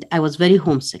 And I was very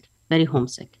homesick, very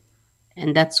homesick.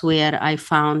 And that's where I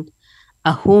found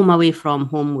a home away from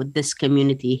home with this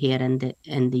community here in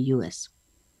the U.S.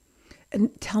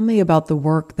 And tell me about the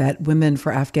work that Women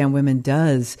for Afghan Women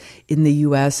does in the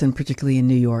U.S. and particularly in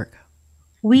New York.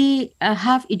 We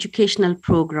have educational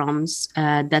programs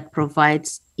that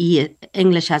provides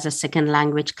English as a second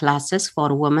language classes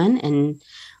for women, and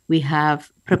we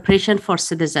have preparation for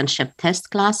citizenship test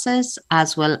classes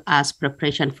as well as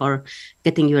preparation for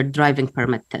getting your driving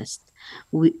permit test.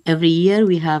 Every year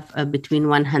we have between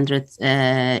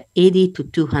 180 to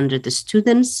 200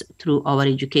 students through our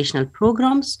educational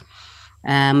programs.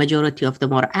 Majority of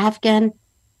them are Afghan.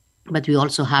 but we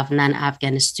also have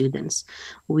non-Afghan students.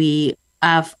 We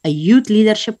have a youth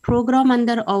leadership program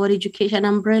under our education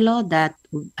umbrella that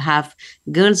have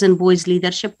girls and boys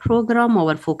leadership program.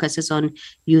 Our focus is on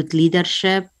youth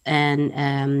leadership and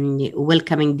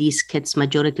welcoming these kids.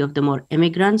 Majority of them are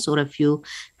immigrants or a few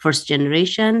first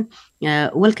generation,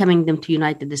 welcoming them to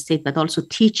United States, but also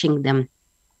teaching them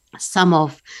some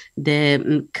of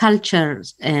the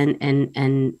cultures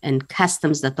and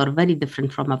customs that are very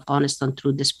different from Afghanistan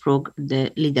through this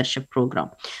the leadership program,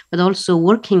 but also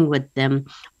working with them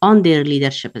on their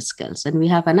leadership skills. And we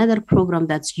have another program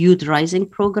that's Youth Rising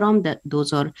program, that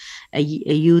those are a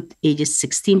youth ages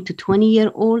 16 to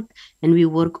 20-year-old, and we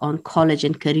work on college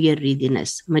and career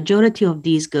readiness. Majority of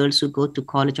these girls who go to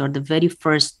college are the very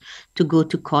first to go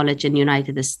to college in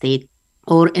United States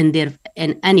or in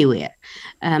anywhere.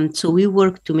 So we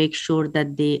work to make sure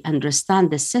that they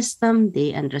understand the system,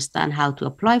 they understand how to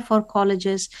apply for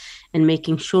colleges, and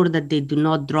making sure that they do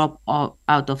not drop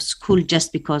out of school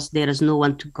just because there is no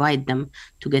one to guide them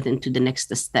to get into the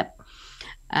next step.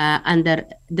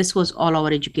 This was all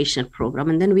our educational program.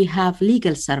 And then we have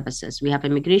legal services. We have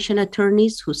immigration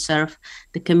attorneys who serve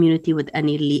the community with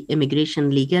any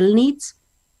immigration legal needs.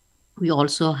 We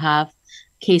also have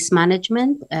case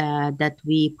management that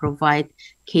we provide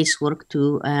casework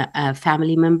to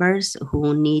family members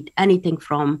who need anything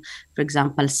from, for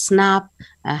example, SNAP,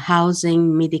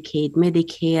 housing, Medicaid,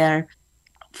 Medicare,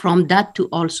 from that to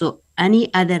also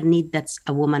any other need that's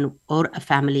a woman or a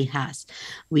family has.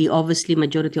 We obviously,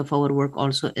 majority of our work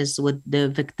also is with the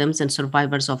victims and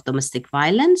survivors of domestic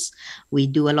violence. We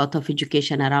do a lot of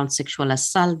education around sexual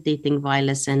assault, dating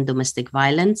violence, and domestic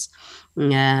violence.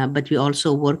 But we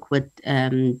also work with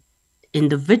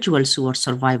individuals who are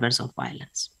survivors of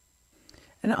violence.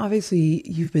 And obviously,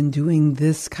 you've been doing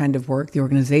this kind of work. The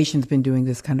organization's been doing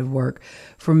this kind of work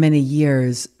for many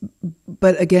years.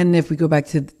 But again, if we go back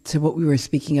to what we were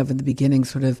speaking of in the beginning,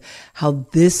 sort of how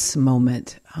this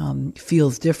moment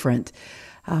feels different,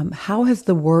 how has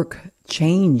the work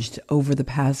changed over the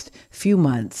past few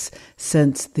months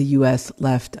since the U.S.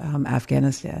 left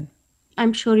Afghanistan?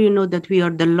 I'm sure you know that we are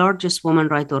the largest women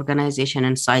rights organization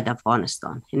inside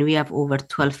Afghanistan, and we have over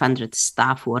 1,200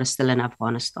 staff who are still in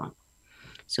Afghanistan.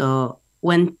 So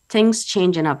when things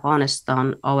change in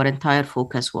Afghanistan, our entire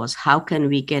focus was how can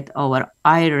we get our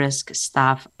high-risk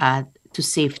staff to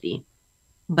safety.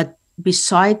 But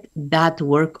beside that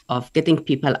work of getting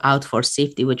people out for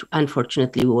safety, which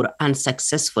unfortunately we were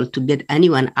unsuccessful to get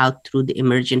anyone out through the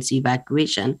emergency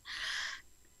evacuation,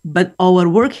 but our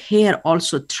work here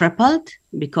also tripled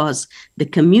because the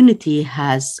community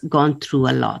has gone through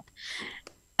a lot.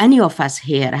 Any of us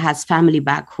here has family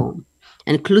back home,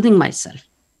 including myself.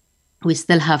 We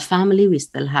still have family, we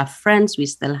still have friends, we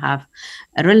still have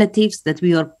relatives that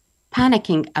we are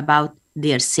panicking about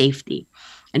their safety.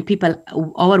 And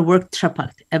our work tripled.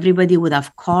 Everybody would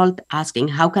have called asking,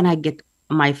 how can I get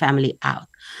my family out?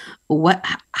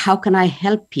 How can I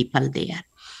help people there?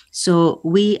 So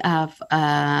we have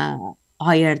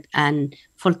hired a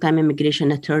full-time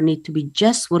immigration attorney to be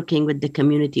just working with the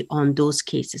community on those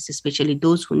cases, especially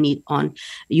those who need on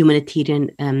humanitarian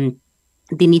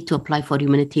they need to apply for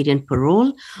humanitarian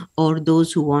parole, or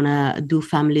those who want to do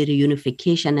family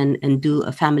reunification and do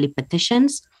family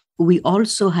petitions. We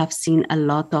also have seen a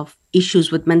lot of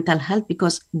issues with mental health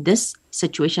because this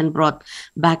situation brought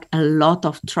back a lot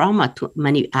of trauma to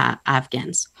many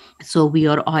Afghans. So we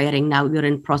are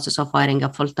in process of hiring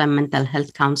a full-time mental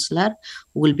health counselor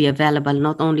who will be available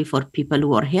not only for people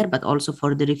who are here, but also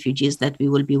for the refugees that we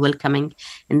will be welcoming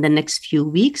in the next few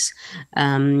weeks.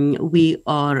 We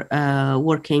are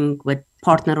working with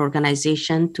partner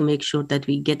organization to make sure that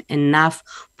we get enough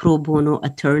pro bono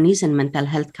attorneys and mental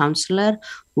health counselor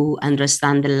who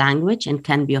understand the language and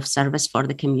can be of service for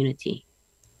the community.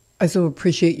 I so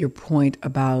appreciate your point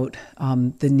about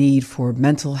the need for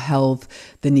mental health,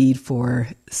 the need for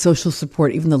social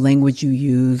support, even the language you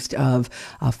used of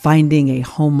finding a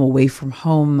home away from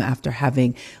home after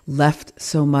having left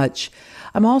so much.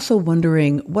 I'm also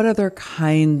wondering what other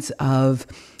kinds of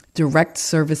direct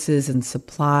services and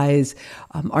supplies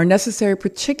are necessary,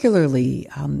 particularly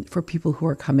for people who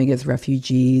are coming as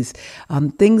refugees,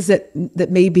 things that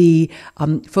maybe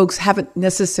folks haven't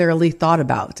necessarily thought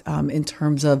about in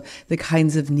terms of the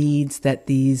kinds of needs that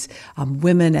these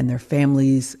women and their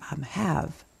families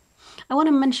have. I want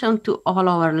to mention to all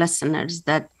our listeners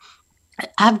that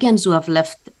Afghans who have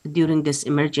left during this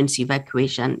emergency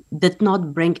evacuation did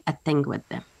not bring a thing with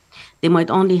them. They might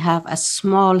only have a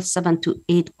small 7 to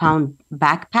 8 pound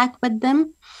backpack with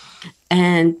them.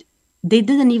 And they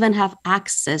didn't even have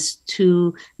access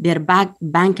to their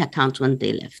bank accounts when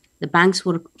they left. The banks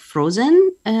were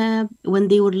frozen when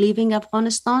they were leaving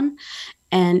Afghanistan,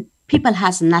 and people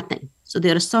has nothing. So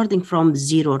they're starting from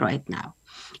zero right now.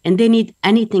 And they need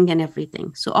anything and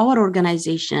everything. So our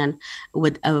organization,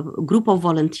 with a group of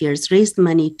volunteers, raised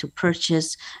money to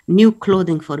purchase new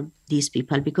clothing for these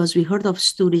people, because we heard of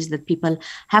stories that people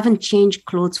haven't changed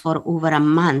clothes for over a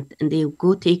month, and they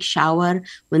go take shower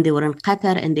when they were in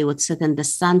Qatar, and they would sit in the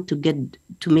sun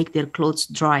to make their clothes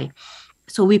dry.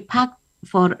 So we packed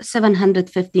for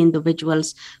 750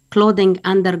 individuals clothing,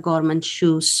 undergarments,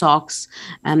 shoes, socks,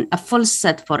 a full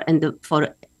set for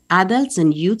adults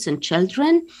and youths and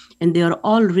children, and they are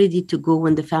all ready to go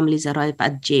when the families arrive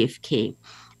at JFK.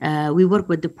 We work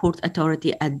with the Port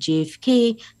Authority at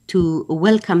JFK to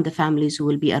welcome the families who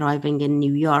will be arriving in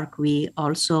New York. We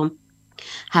also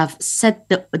have set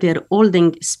their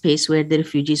holding space where the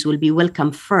refugees will be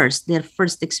welcomed first, their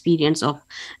first experience of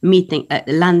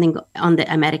landing on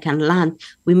the American land.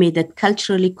 We made it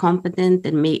culturally competent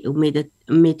and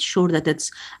made sure that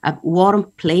it's a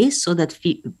warm place so that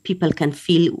people can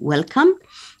feel welcome.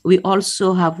 We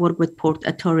also have worked with Port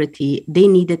Authority. They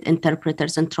needed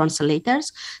interpreters and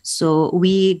translators. So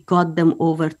we got them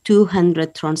over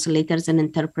 200 translators and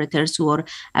interpreters who are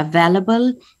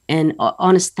available and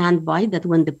on standby, that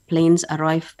when the planes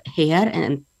arrive here,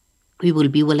 and we will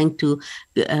be willing to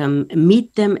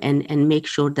meet them and make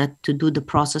sure that to do the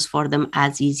process for them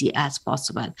as easy as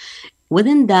possible.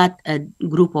 Within that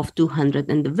group of 200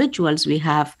 individuals, we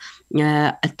have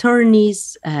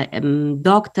attorneys,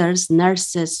 doctors,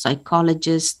 nurses,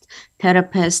 psychologists,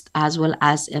 therapists, as well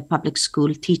as public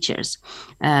school teachers.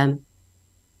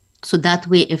 So that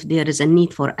way, if there is a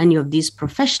need for any of these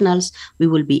professionals, we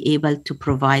will be able to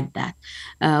provide that.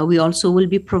 We also will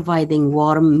be providing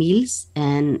warm meals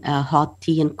and hot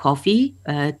tea and coffee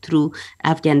through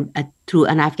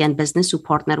an Afghan business who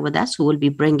partner with us, who will be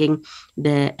bringing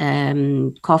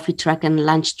the coffee truck and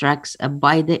lunch trucks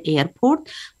by the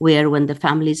airport, where when the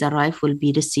families arrive, will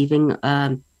be receiving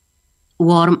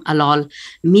warm halal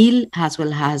meal as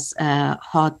well as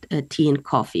hot tea and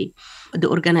coffee. The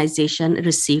organization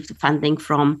received funding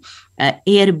from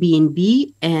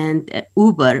Airbnb and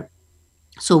Uber.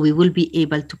 So we will be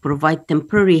able to provide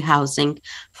temporary housing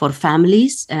for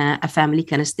families. A family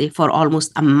can stay for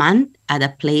almost a month at a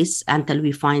place until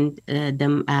we find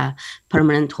them a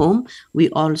permanent home. We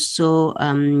also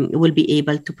will be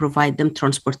able to provide them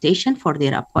transportation for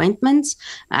their appointments,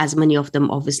 as many of them,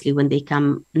 obviously, when they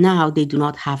come now, they do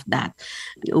not have that.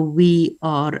 We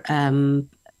are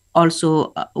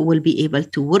also will be able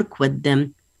to work with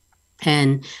them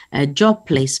and job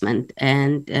placement.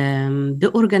 And the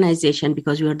organization,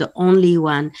 because we are the only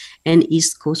one in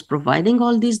East Coast providing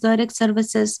all these direct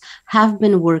services, have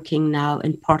been working now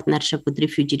in partnership with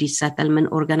refugee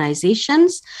resettlement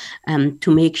organizations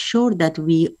to make sure that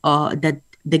that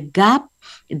the gap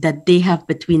that they have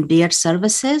between their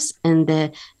services and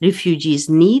the refugees'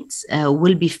 needs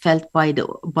will be felt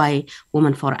by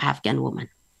Women for Afghan Women.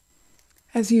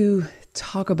 As you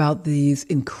talk about these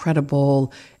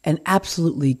incredible and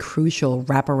absolutely crucial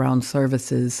wraparound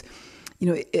services,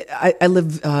 I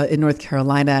live in North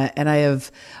Carolina, and I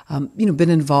have, been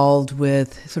involved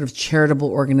with sort of charitable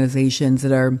organizations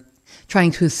that are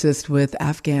trying to assist with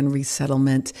Afghan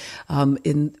resettlement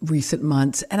in recent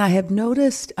months. And I have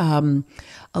noticed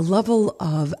a level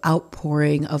of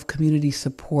outpouring of community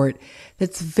support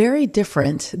that's very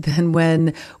different than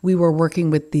when we were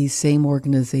working with these same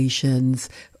organizations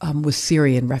with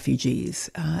Syrian refugees,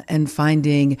 and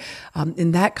finding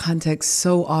in that context,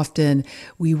 so often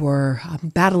we were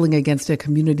battling against a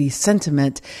community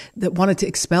sentiment that wanted to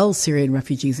expel Syrian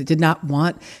refugees. It did not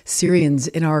want Syrians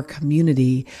in our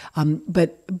community,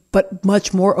 but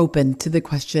much more open to the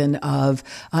question of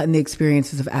and the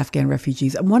experiences of Afghan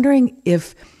refugees. I'm wondering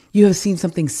if you have seen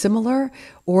something similar,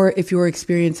 or if your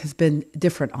experience has been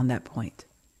different on that point.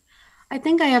 I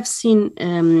think I have seen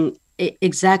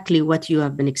exactly what you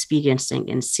have been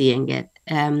experiencing and seeing it.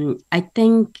 I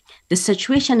think the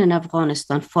situation in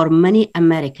Afghanistan for many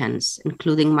Americans,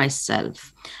 including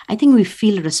myself, I think we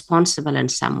feel responsible in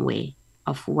some way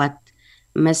of what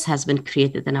mess has been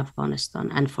created in Afghanistan,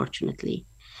 unfortunately.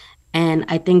 And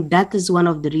I think that is one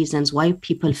of the reasons why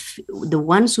people, the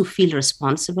ones who feel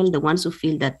responsible, the ones who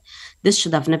feel that this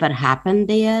should have never happened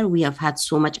there, we have had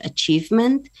so much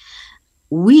achievement,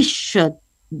 we should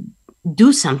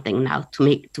do something now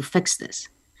to fix this.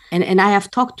 And I have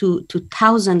talked to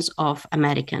thousands of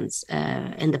Americans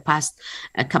in the past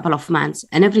couple of months,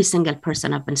 and every single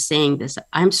person I've been saying this: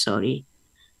 I'm sorry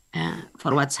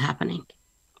for what's happening.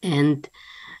 And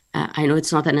I know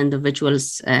it's not an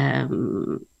individual's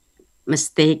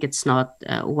mistake. It's not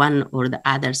one or the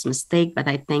other's mistake, but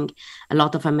I think a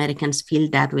lot of Americans feel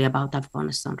that way about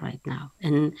Afghanistan right now.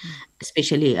 And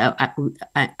especially,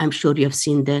 I'm sure you have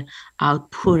seen the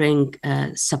outpouring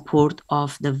support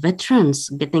of the veterans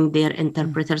getting their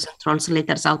interpreters and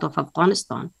translators out of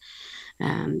Afghanistan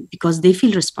because they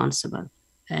feel responsible.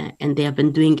 And they have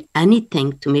been doing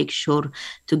anything to make sure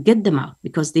to get them out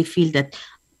because they feel that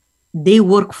they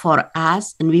work for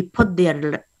us and we put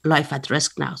their life at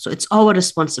risk now. So it's our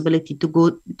responsibility to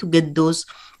go to get those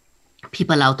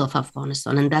people out of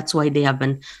Afghanistan. And that's why they have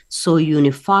been so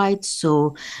unified,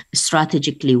 so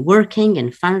strategically working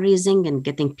and fundraising and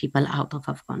getting people out of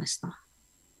Afghanistan.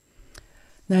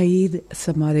 Naeed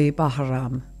Samari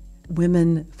Baharam,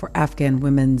 Women for Afghan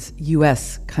Women's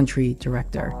U.S. Country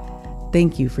Director.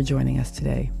 Thank you for joining us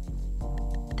today.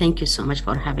 Thank you so much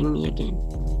for having me again.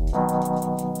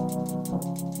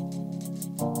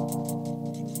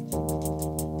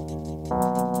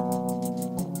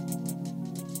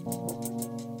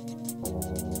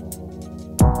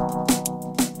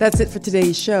 That's it for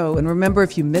today's show. And remember,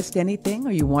 if you missed anything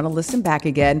or you want to listen back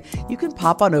again, you can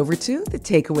pop on over to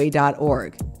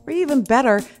thetakeaway.org. Or even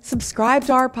better, subscribe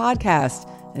to our podcast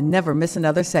and never miss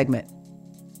another segment.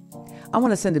 I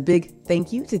want to send a big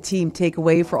thank you to Team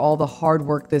Takeaway for all the hard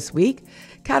work this week.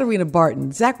 Katarina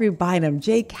Barton, Zachary Bynum,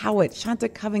 Jay Cowett, Shanta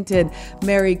Covington,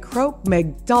 Mary Croak,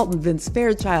 Meg Dalton, Vince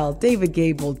Fairchild, David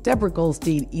Gable, Deborah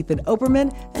Goldstein, Ethan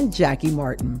Oberman, and Jackie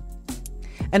Martin.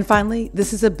 And finally,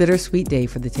 this is a bittersweet day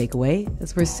for The Takeaway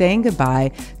as we're saying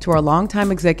goodbye to our longtime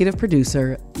executive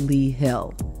producer, Lee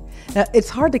Hill. Now, it's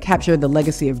hard to capture the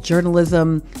legacy of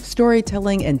journalism,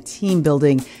 storytelling, and team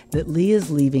building that Lee is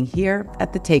leaving here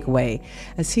at The Takeaway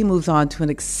as he moves on to an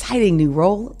exciting new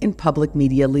role in public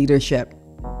media leadership.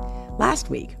 Last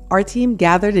week, our team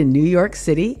gathered in New York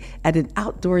City at an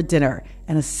outdoor dinner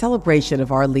and a celebration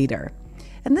of our leader.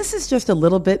 And this is just a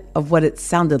little bit of what it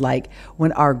sounded like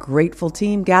when our grateful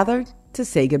team gathered to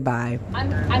say goodbye.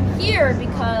 I'm here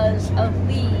because of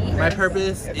Lee. My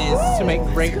purpose is to make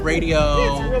great radio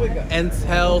and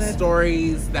tell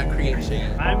stories that create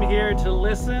change. I'm here to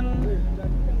listen,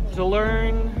 to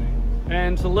learn,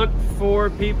 and to look for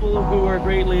people who are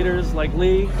great leaders like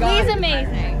Lee. Lee's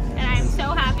amazing, and I'm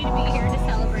so happy to be here to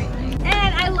celebrate Lee.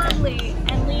 And I love Lee.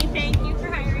 And Lee, thank you for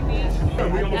hiring me.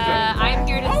 I'm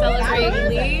here to celebrate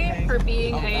Lee for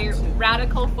being a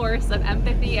radical force of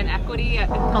empathy and equity in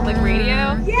public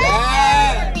radio.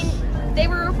 Yeah! I mean, they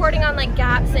were reporting on like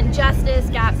gaps in justice,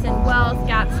 gaps in wealth,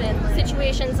 gaps in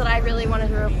situations that I really wanted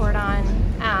to report on.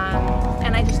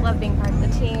 And I just love being part of the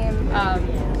team.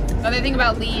 Other thing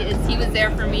about Lee is he was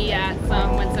there for me at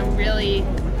when some really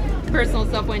personal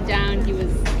stuff went down. He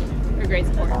was a great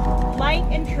support. Light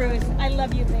and truth. I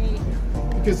love you, Lee.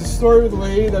 Because the story with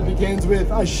Lee that begins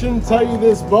with, I shouldn't tell you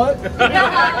this, but it's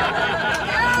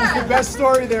the best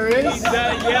story there is.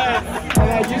 Yes.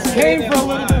 And I just came for a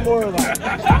little bit more of that.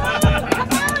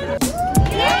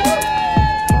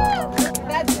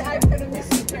 I'm going to miss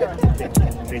you, Tara.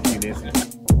 Thank you, Nancy.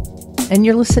 And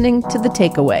you're listening to The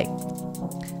Takeaway.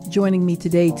 Joining me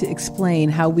today to explain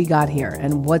how we got here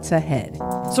and what's ahead.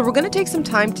 So we're going to take some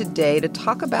time today to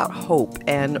talk about hope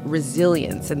and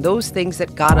resilience and those things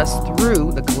that got us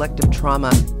through the collective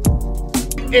trauma.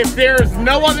 If there's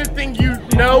no other thing you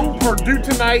know or do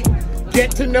tonight,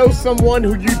 get to know someone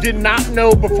who you did not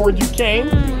know before you came.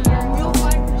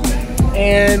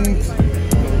 And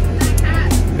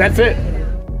that's it.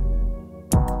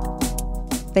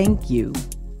 Thank you,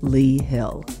 Lee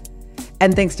Hill.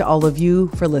 And thanks to all of you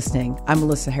for listening. I'm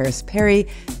Melissa Harris Perry.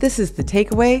 This is The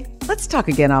Takeaway. Let's talk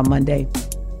again on Monday.